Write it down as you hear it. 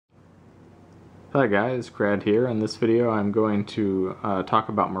Hi guys, Grad here. In this video I'm going to talk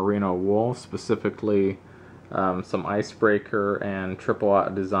about merino wool, specifically some Icebreaker and triple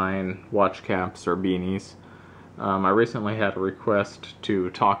aught design watch caps or beanies. I recently had a request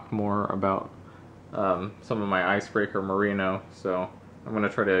to talk more about some of my Icebreaker Merino, so I'm going to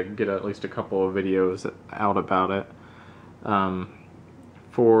try to get at least a couple of videos out about it.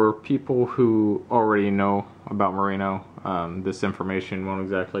 For people who already know about merino, this information won't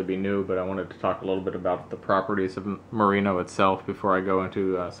exactly be new, but I wanted to talk a little bit about the properties of merino itself before I go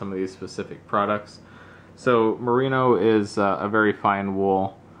into some of these specific products. So merino is a very fine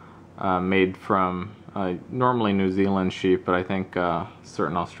wool made from normally New Zealand sheep, but I think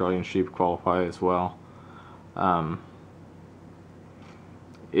certain Australian sheep qualify as well.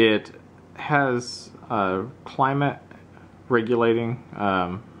 It has climate regulating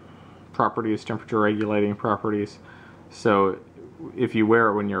properties, temperature regulating properties. So if you wear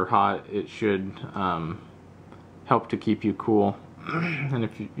it when you're hot, it should help to keep you cool, and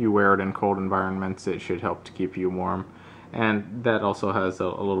if you wear it in cold environments, it should help to keep you warm. And that also has a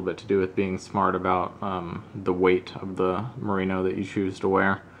little bit to do with being smart about the weight of the merino that you choose to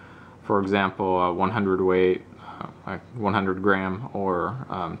wear. For example, 100 weight, 100 gram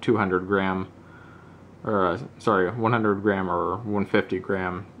or 200 gram, or 100 gram or 150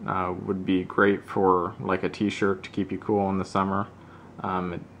 gram would be great for like a t-shirt to keep you cool in the summer.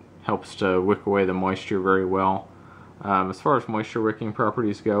 It helps to wick away the moisture very well. As far as moisture wicking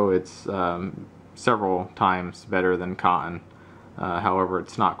properties go, it's several times better than cotton. However,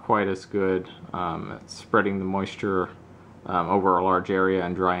 it's not quite as good at spreading the moisture over a large area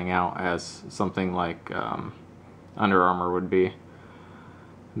and drying out as something like Under Armour would be,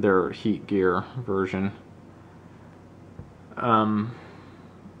 their heat gear version.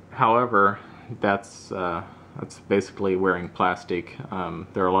 However, that's basically wearing plastic.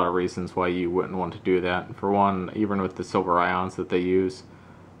 There are a lot of reasons why you wouldn't want to do that. For one, even with the silver ions that they use,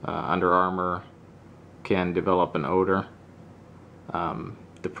 Under Armour can develop an odor.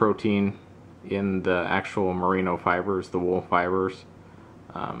 The protein in the actual merino fibers, the wool fibers,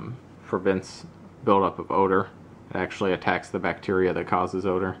 prevents buildup of odor. It actually attacks the bacteria that causes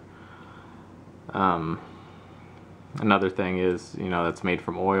odor. Another thing is, that's made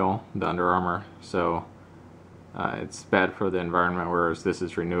from oil, the Under Armour, so it's bad for the environment, whereas this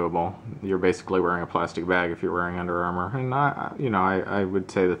is renewable. You're basically wearing a plastic bag if you're wearing Under Armour, and I would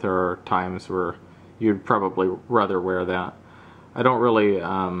say that there are times where you'd probably rather wear that. I don't really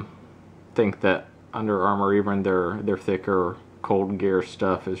think that Under Armour, even their thicker cold gear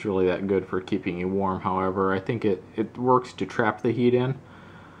stuff, is really that good for keeping you warm. However, I think it works to trap the heat in.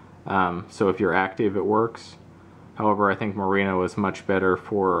 So if you're active, it works. However, I think merino is much better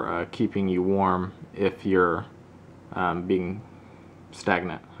for keeping you warm if you're being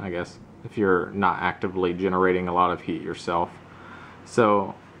stagnant, I guess, if you're not actively generating a lot of heat yourself.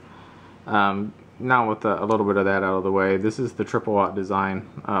 So now with a little bit of that out of the way, this is the triple aught design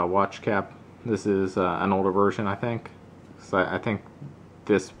watch cap. This is an older version, I think. So I think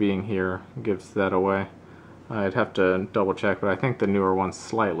this being here gives that away. I'd have to double check, but I think the newer one's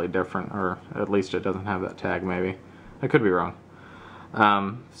slightly different, or at least it doesn't have that tag, maybe. I could be wrong.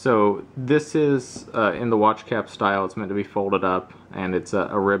 So this is in the watch cap style. It's meant to be folded up, and it's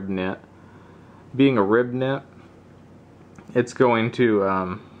a rib knit. Being a rib knit, it's going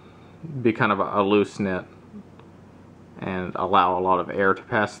to be kind of a loose knit and allow a lot of air to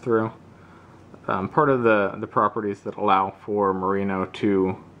pass through. Part of the properties that allow for merino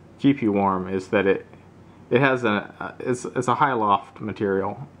to keep you warm is that it has it's a high loft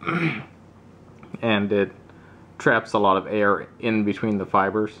material, and it traps a lot of air in between the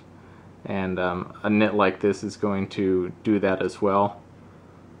fibers, and a knit like this is going to do that as well.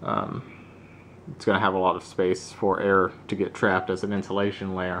 It's going to have a lot of space for air to get trapped as an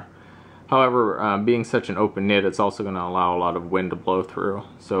insulation layer. However, being such an open knit, it's also going to allow a lot of wind to blow through.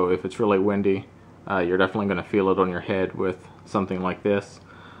 So if it's really windy, you're definitely going to feel it on your head with something like this.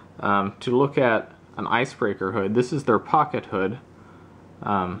 To look at an Icebreaker hood, this is their pocket hood.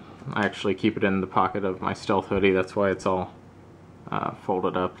 I actually keep it in the pocket of my stealth hoodie. That's why it's all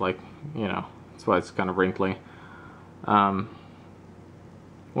folded up, like, that's why it's kind of wrinkly. One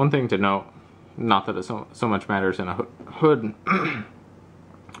thing to note, not that it so much matters in a hood,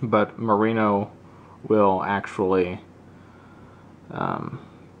 but merino will actually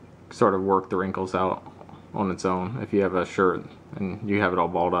sort of work the wrinkles out on its own. If you have a shirt and you have it all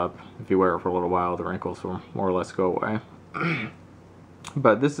balled up, if you wear it for a little while, the wrinkles will more or less go away.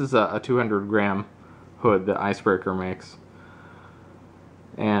 But this is a 200 gram hood that Icebreaker makes,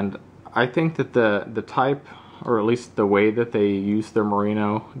 and I think that the type or at least the way that they use their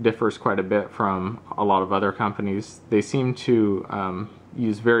merino, differs quite a bit from a lot of other companies. They seem to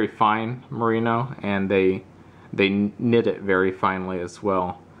use very fine merino, and they knit it very finely as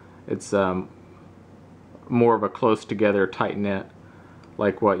well. It's more of a close together tight knit,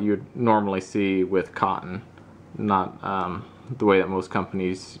 like what you'd normally see with cotton, not the way that most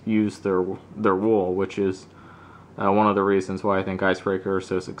companies use their wool, which is one of the reasons why I think Icebreaker is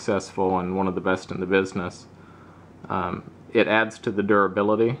so successful and one of the best in the business. It adds to the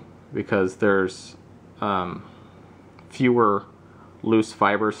durability because there's fewer loose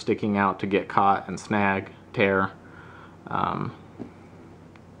fibers sticking out to get caught and snag, tear.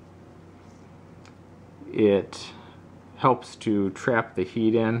 It helps to trap the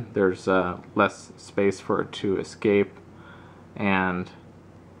heat in. There's less space for it to escape, and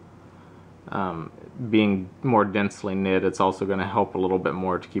being more densely knit, it's also going to help a little bit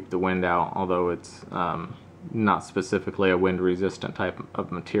more to keep the wind out, although it's not specifically a wind resistant type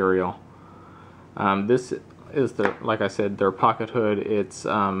of material. This is like I said, their pocket hood. It's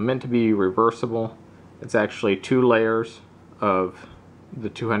meant to be reversible. It's actually 2 layers of the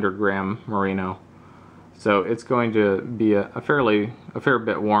 200-gram merino, so it's going to be a fair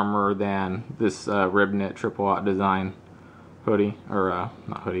bit warmer than this rib knit triple aught design hoodie, or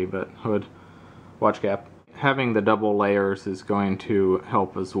not hoodie, but hood, watch cap. Having the double layers is going to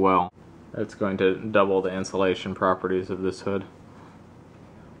help as well. It's going to double the insulation properties of this hood.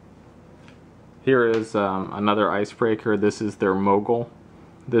 Here is another Icebreaker. This is their Mogul.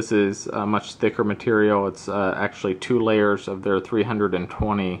 This is a much thicker material. It's actually 2 layers of their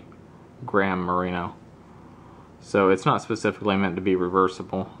 320-gram merino. So it's not specifically meant to be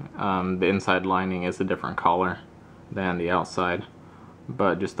reversible. The inside lining is a different color than the outside,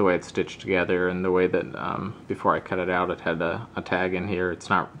 but just the way it's stitched together and the way that before I cut it out, it had a tag in here. It's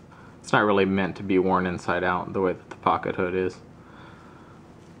not really meant to be worn inside out the way that the pocket hood is.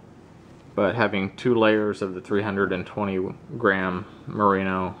 But having 2 layers of the 320-gram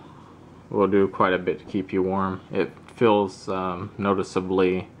merino will do quite a bit to keep you warm. It feels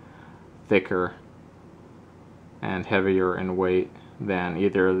noticeably thicker and heavier in weight than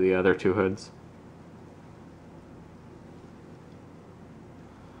either of the other 2 hoods.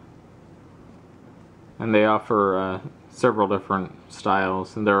 And they offer several different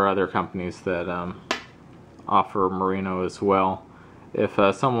styles, and there are other companies that offer merino as well. If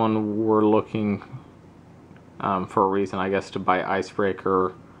someone were looking for a reason, I guess, to buy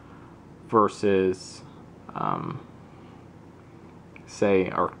Icebreaker versus say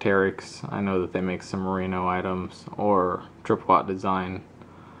Arc'teryx, I know that they make some merino items, or triple aught design,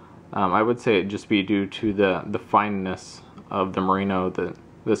 I would say it'd just be due to the fineness of the merino that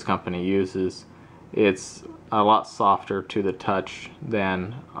this company uses. It's a lot softer to the touch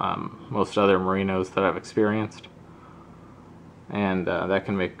than most other merinos that I've experienced, and that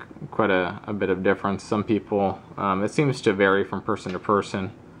can make quite a bit of difference. Some people, it seems to vary from person to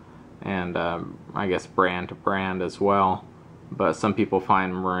person, and I guess brand to brand as well, but some people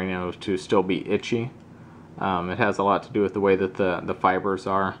find merino to still be itchy. It has a lot to do with the way that the fibers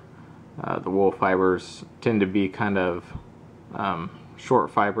are. The wool fibers tend to be kind of short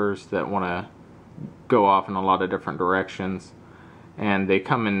fibers that want to go off in a lot of different directions, and they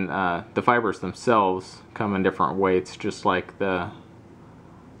come in, the fibers themselves come in different weights, just like the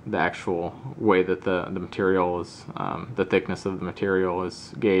actual way that the material is, the thickness of the material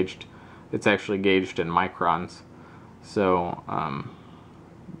is gauged. It's actually gauged in microns, so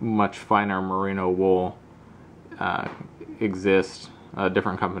much finer merino wool exists.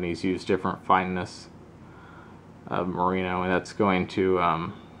 Different companies use different fineness of merino, and that's going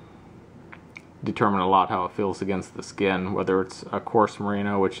to determine a lot how it feels against the skin, whether it's a coarse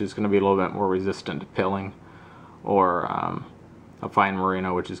merino, which is going to be a little bit more resistant to pilling, or a fine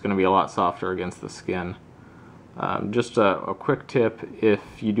merino, which is going to be a lot softer against the skin. Just a quick tip: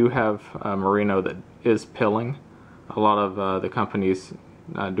 if you do have merino that is pilling, a lot of the companies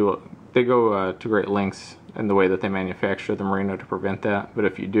go to great lengths in the way that they manufacture the merino to prevent that. But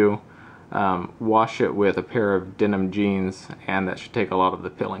if you do, wash it with a pair of denim jeans, and that should take a lot of the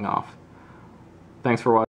pilling off. Thanks for watching.